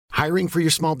Hiring for your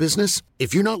small business?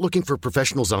 If you're not looking for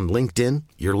professionals on LinkedIn,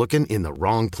 you're looking in the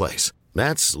wrong place.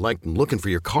 That's like looking for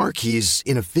your car keys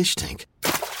in a fish tank.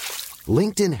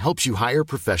 LinkedIn helps you hire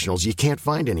professionals you can't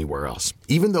find anywhere else,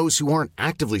 even those who aren't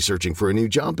actively searching for a new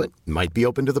job but might be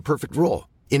open to the perfect role.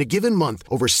 In a given month,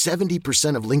 over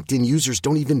 70% of LinkedIn users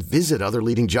don't even visit other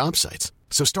leading job sites.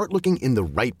 So start looking in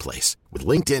the right place. With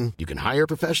LinkedIn, you can hire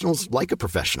professionals like a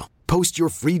professional. Post your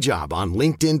free job on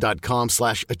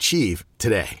linkedin.com/achieve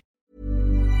today.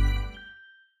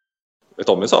 Vet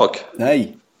du om en sak?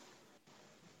 Nej.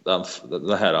 Den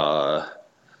här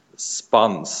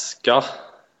spanska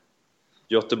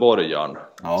göteborgaren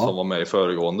som var med i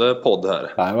föregående podd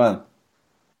här. Jajamän.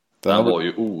 Den var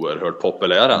ju oerhört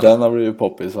populär. Den har blivit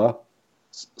poppis, va?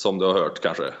 Som du har hört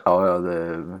kanske. Ja,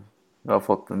 jag har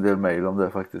fått en del mejl om det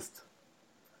faktiskt.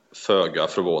 Föga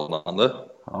förvånande.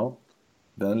 Ja,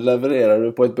 den levererar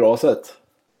du på ett bra sätt.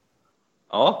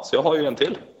 Ja, så jag har ju en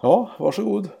till. Ja,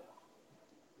 varsågod.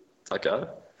 Tackar.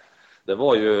 Det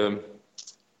var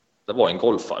en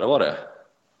golfare var det.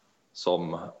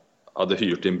 Som hade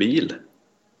hyrt en bil.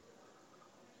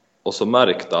 Och så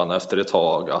märkte han efter ett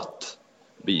tag att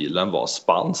bilen var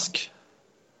spansk.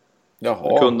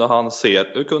 Jaha. Hur kunde han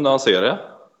se det?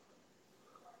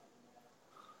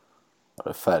 Var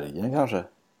det färgen kanske?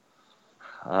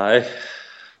 Nej,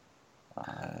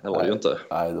 det var det ju inte.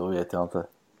 Nej, då vet jag inte.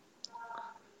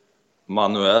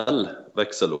 Manuell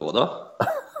växellåda.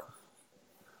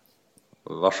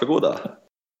 Varsågoda.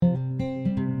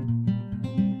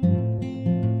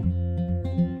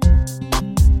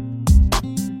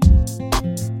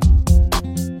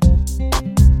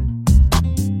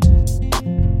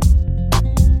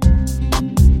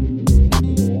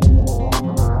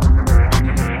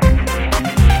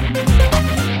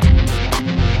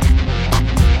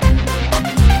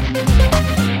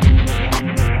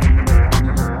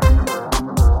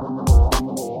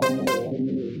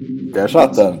 Där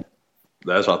satt den.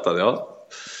 Där satt den, ja.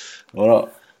 Bra.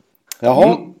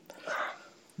 Jaha.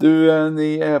 Du,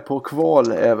 ni är på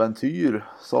kvaläventyr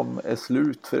som är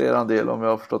slut för er del, om jag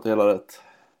har förstått det hela rätt.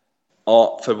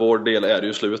 Ja, för vår del är det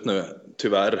ju slut nu,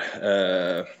 tyvärr.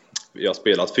 Vi har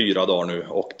spelat 4 dagar nu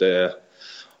och det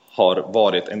har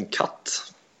varit en katt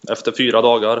efter 4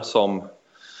 dagar som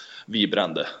vi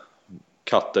brände.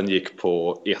 Katten gick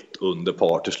på 1 under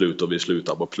par till slut och vi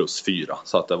slutade på +4.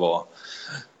 Så att det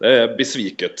är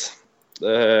besviket.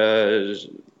 Det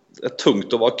är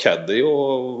tungt att vara caddy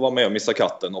och vara med och missa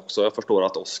katten också. Jag förstår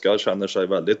att Oskar känner sig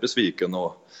väldigt besviken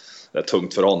och det är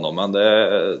tungt för honom. Men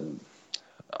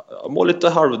jag mår lite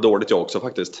halvdåligt jag också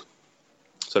faktiskt.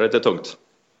 Så det är lite tungt.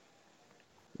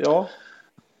 Ja.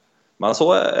 Men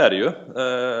så är det ju.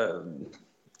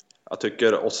 Jag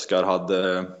tycker Oskar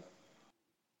hade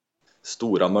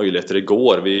stora möjligheter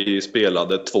igår. Vi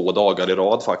spelade 2 dagar i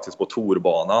rad faktiskt på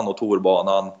Torbanan. Och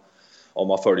Torbanan, om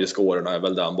man följer skårorna, är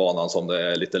väl den banan som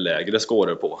det är lite lägre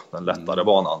skåror på. Den lättare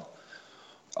banan.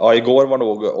 Ja, igår var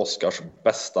nog Oskars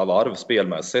bästa varv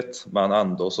spelmässigt. Men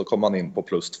ändå så kom han in på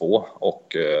 +2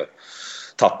 och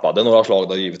tappade några slag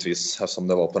där givetvis. Eftersom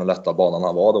det var på den lätta banan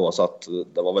han var då. Så att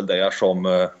det var väl där som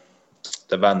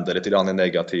det vände lite grann i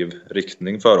negativ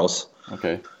riktning för oss.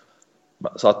 Okej.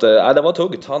 Så att det var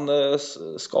tungt. Han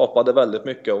skapade väldigt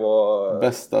mycket och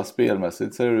Bästa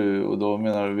spelmässigt säger du, och då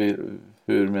menar du,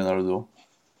 hur menar du då?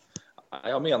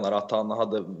 Jag menar att han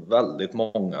hade väldigt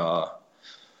många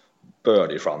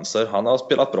birdie-chanser. Han har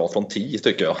spelat bra från 10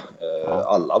 tycker jag.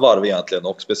 Alla varv egentligen,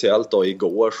 och speciellt då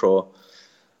igår så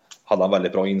hade han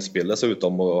väldigt bra inspel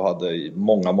dessutom och hade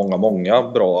många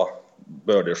bra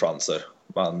birdie-chanser.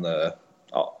 Men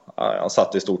han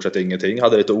satt i stort sett ingenting,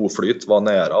 hade lite oflytt, var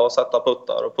nära att sätta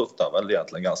puttar och puttar väl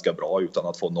egentligen ganska bra utan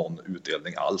att få någon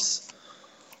utdelning alls.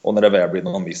 Och när det väl blir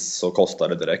någon miss så kostar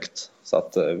det direkt. Så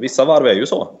att vissa varv är ju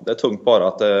så. Det är tungt bara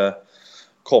att det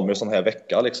kommer sån här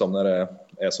vecka liksom, när det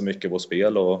är så mycket på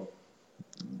spel och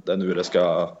det är nu det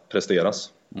ska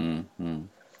presteras.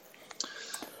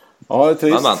 Ja, det är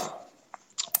trist. Men.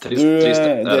 Trist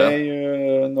det är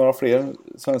ju några fler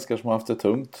svenskar som har haft det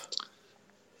tungt.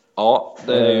 Ja,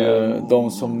 det är ju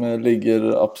de som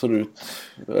ligger absolut,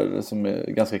 eller som är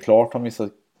ganska klart har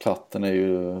missat katten, är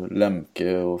ju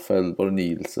Lemke och Fällborg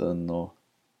Nielsen och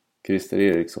Christer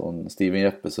Eriksson, Steven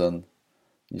Jeppesen,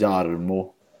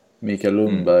 Jarmo, Mikael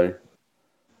Lundberg,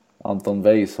 Anton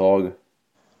Weishag,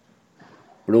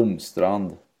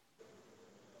 Blomstrand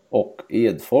och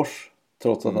Edfors,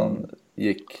 trots att han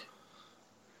gick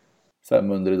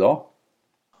 500 idag.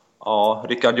 Ja,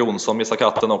 Rickard Jonsson missar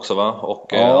katten också va?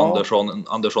 Och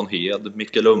Andersson Hed,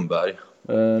 Mikael Lundberg.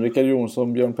 Rickard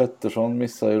Jonsson, Björn Pettersson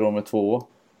missar ju då med 2.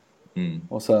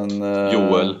 Och sen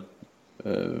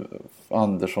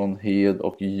Andersson, Hed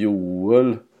och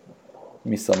Joel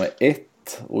missar med 1.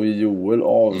 Och Joel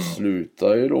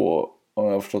avslutar ju då, om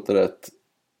jag har förstått det rätt,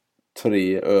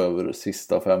 3 över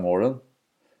sista 5 åren.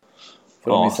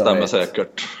 Ja, stämmer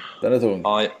säkert. Den är tung.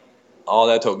 Ja,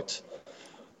 det är tungt.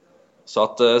 Så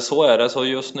att så är det. Så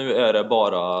just nu är det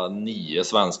bara 9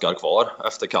 svenskar kvar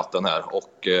efter katten här.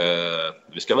 Och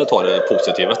vi ska väl ta det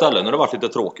positiva istället. Nu har det varit lite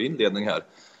tråkig inledning här.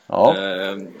 Ja.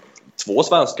 2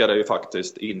 svenskar är ju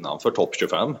faktiskt innanför topp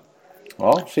 25.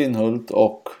 Ja, Kinnhult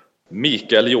och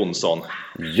Mikael Jonsson.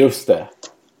 Just det.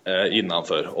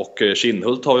 Innanför. Och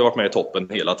Kinnhult har ju varit med i toppen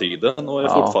hela tiden och är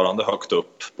fortfarande högt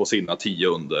upp på sina 10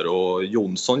 under. Och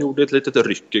Jonsson gjorde ett litet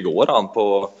ryck igår. Han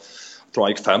tror han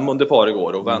gick 5 under par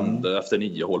igår och vände efter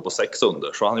 9 hål på 6 under.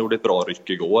 Så han gjorde ett bra ryck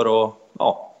igår och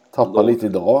ja. Tappar lite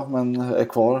idag men är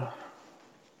kvar.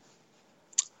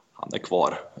 Han är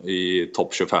kvar i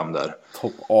topp 25 där.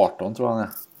 Topp 18 tror jag han är.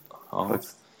 Ja.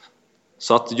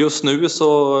 Så att just nu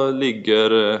så ligger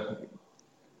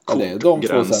det är de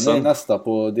två, sen är nästa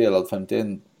på delad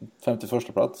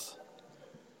 51 plats.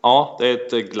 Ja, det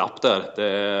är ett glapp där.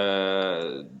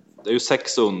 Det är ju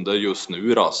 6 under just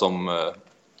nu då, som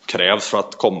krävs för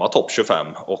att komma topp 25.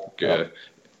 Och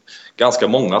ganska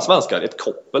många svenskar, ett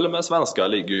koppel med svenskar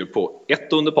ligger ju på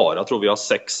 1 under par. Jag tror vi har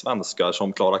 6 svenskar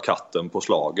som klarar katten på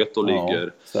slaget och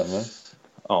ligger... Stämmer.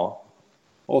 Ja.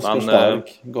 Oskar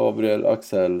Stark, Gabriel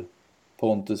Axel,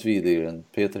 Pontus Widegren,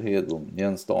 Peter Hedblom,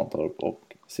 Jens Dantorp och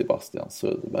Sebastian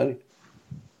Söderberg.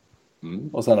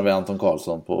 Och sen har vi Anton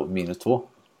Karlsson på -2.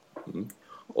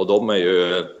 Och de är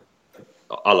ju...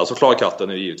 Alla som klarar katten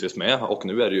är givetvis med. Och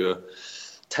nu är det ju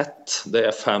tätt. Det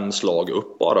är 5 slag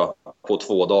upp bara på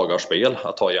 2 dagars spel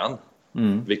att ta igen.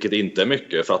 Vilket inte är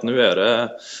mycket. För att nu är det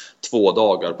 2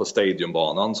 dagar på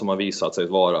Stadiumbanan som har visat sig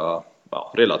vara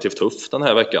relativt tuff den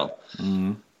här veckan.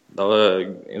 Det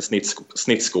var en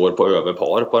snittskår på över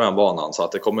par på den banan. Så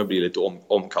att det kommer bli lite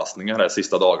omkastningar de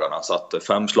sista dagarna. Så att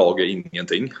 5 slag är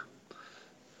ingenting.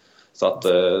 Så att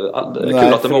det är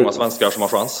kul att det är många svenskar som har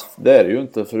chans. Det är det ju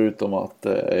inte, förutom att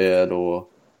det är då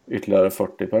ytterligare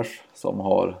 40 pers som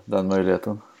har den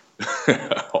möjligheten.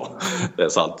 Ja, det är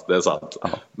sant. Ja.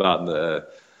 Men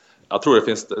jag tror det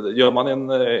finns, gör man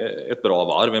ett bra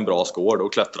varv, en bra skår, då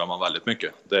klättrar man väldigt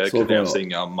mycket. Det krävs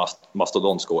inga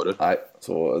mastodontskåror. Nej,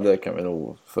 så det kan vi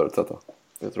nog förutsätta.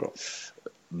 Det tror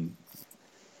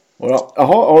jag.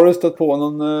 Jaha, har du stött på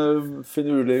någon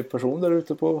finurlig person där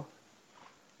ute på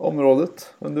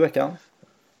området under veckan?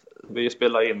 Vi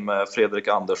spelade in med Fredrik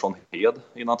Andersson Hed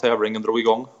innan tävlingen drog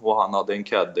igång. Och han hade en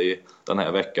caddy den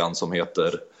här veckan som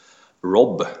heter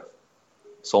Rob.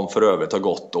 Som för övrigt har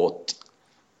gått åt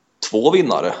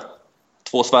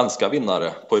 2 svenska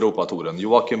vinnare på Europatouren.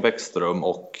 Joakim Bäckström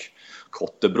och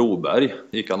Kotte Broberg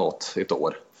gick han åt ett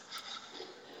år.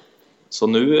 Så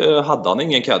nu hade han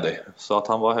ingen caddy. Så att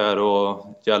han var här och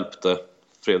hjälpte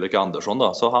Fredrik Andersson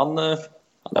då. Så han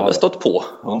har väl stått på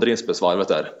under inspelsvarvet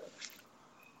där.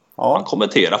 Ja. Han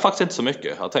kommenterar faktiskt inte så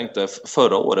mycket. Jag tänkte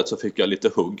förra året så fick jag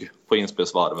lite hugg på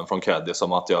inspelsvarven från caddy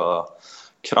som att jag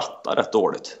krattade rätt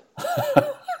dåligt.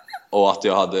 Och att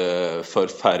jag hade för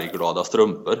färgglada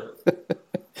strumpor.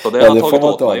 Så det har jag tagit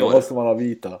åt mig i år. Det måste man ha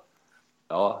vita.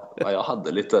 Ja, jag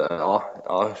hade lite... Ja,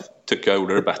 jag tycker jag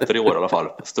gjorde det bättre i år i alla fall.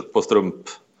 På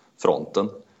strumpfronten.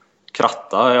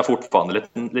 Kratta är jag fortfarande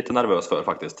lite nervös för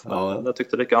faktiskt. Men jag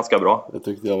tyckte det gick ganska bra. Det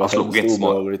tyckte jag var hemskt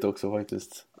obehagligt också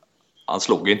faktiskt. Han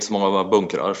slog inte så många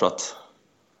bunkrar så att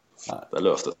det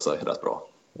löste sig rätt bra.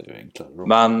 Det är enklare.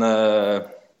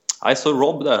 Men så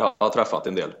Rob där har jag träffat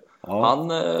en del. Ja.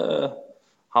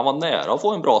 Han var nära att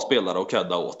få en bra spelare att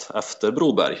kedda åt efter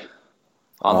Broberg.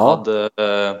 Han hade...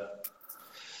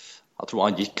 jag tror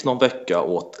han gick någon vecka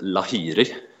åt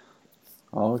Lahiri.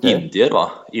 Indier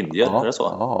va? Indier, är det så?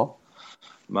 Ja.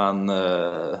 Men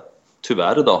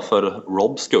tyvärr då, för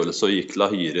Robs skull så gick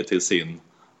Lahiri till sin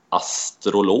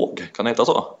astrolog, kan det heta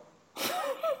så?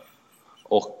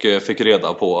 Och fick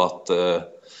reda på att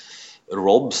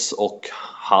Robs och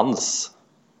hans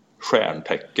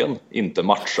stjärntecken inte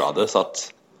matchade, så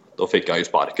att då fick han ju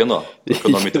sparken då. Då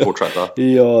kunde de inte fortsätta.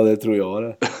 Ja, det tror jag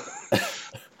det.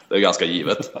 Det är ganska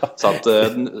givet. Så att,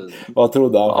 vad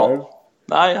trodde han själv?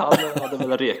 Nej, han hade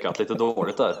väl rekat lite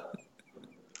dåligt där.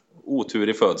 Otur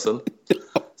i födsel.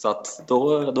 Så att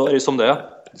då är det som det är.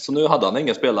 Så nu hade han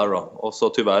ingen spelare då. Och så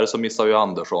tyvärr så missar ju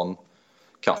Andersson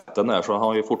katten där, så han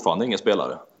har ju fortfarande ingen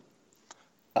spelare.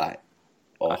 Nej.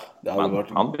 Det hade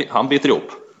varit... han biter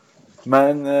ihop.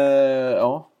 Men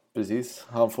ja, precis.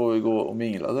 Han får ju gå och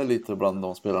mingla där lite bland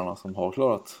de spelarna som har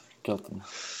klarat katten.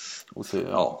 Och se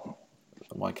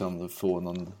om man kan få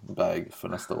någon bag för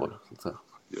nästa år, så att säga.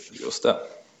 Just det.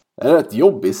 Det är rätt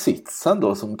jobbig sits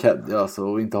ändå som caddy, alltså,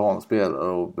 och inte ha en spelare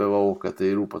och behöva åka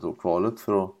till Europatour-kvalet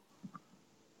för att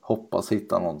hoppas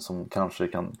hitta någon som kanske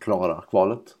kan klara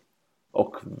kvalet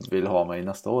och vill ha mig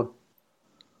nästa år.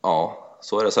 Ja,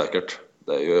 så är det säkert.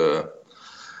 Det är ju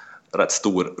rätt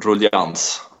stor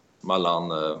ruljans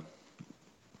mellan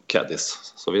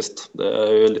caddies. Så visst, det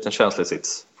är ju en liten känslig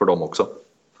sits för dem också.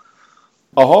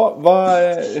 Jaha,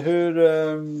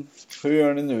 hur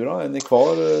gör ni nu då? Är ni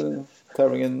kvar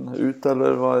tävlingen ut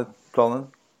eller vad är planen?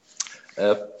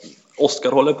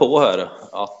 Oskar håller på här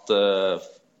att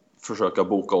försöka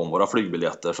boka om våra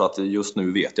flygbiljetter, så att just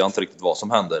nu vet jag inte riktigt vad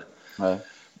som händer. Nej.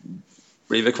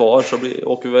 Blir vi kvar så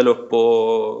åker vi väl upp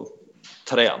och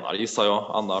tränar, gissar jag.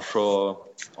 Annars så,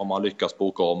 om man lyckas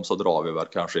boka om, så drar vi väl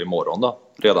kanske imorgon då,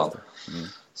 redan.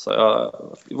 Så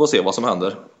vi får se vad som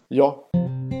händer. Ja.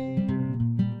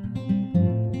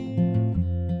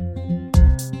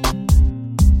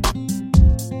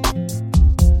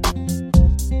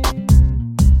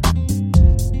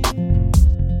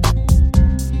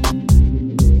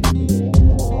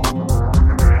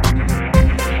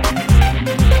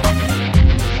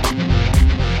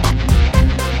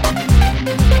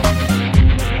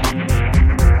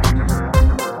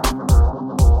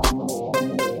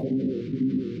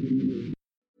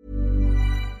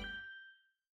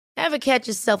 Ever catch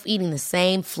yourself eating the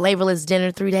same flavorless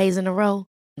dinner 3 days in a row?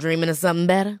 Dreaming of something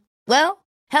better? Well,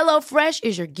 HelloFresh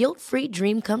is your guilt-free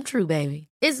dream come true, baby.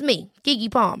 It's me, Keke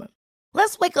Palmer.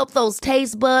 Let's wake up those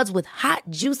taste buds with hot,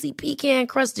 juicy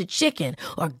pecan-crusted chicken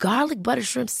or garlic butter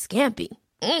shrimp scampi.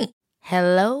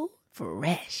 Hello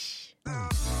Fresh.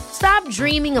 Stop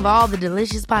dreaming of all the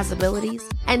delicious possibilities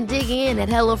and dig in at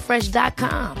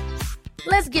HelloFresh.com.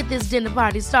 Let's get this dinner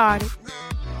party started.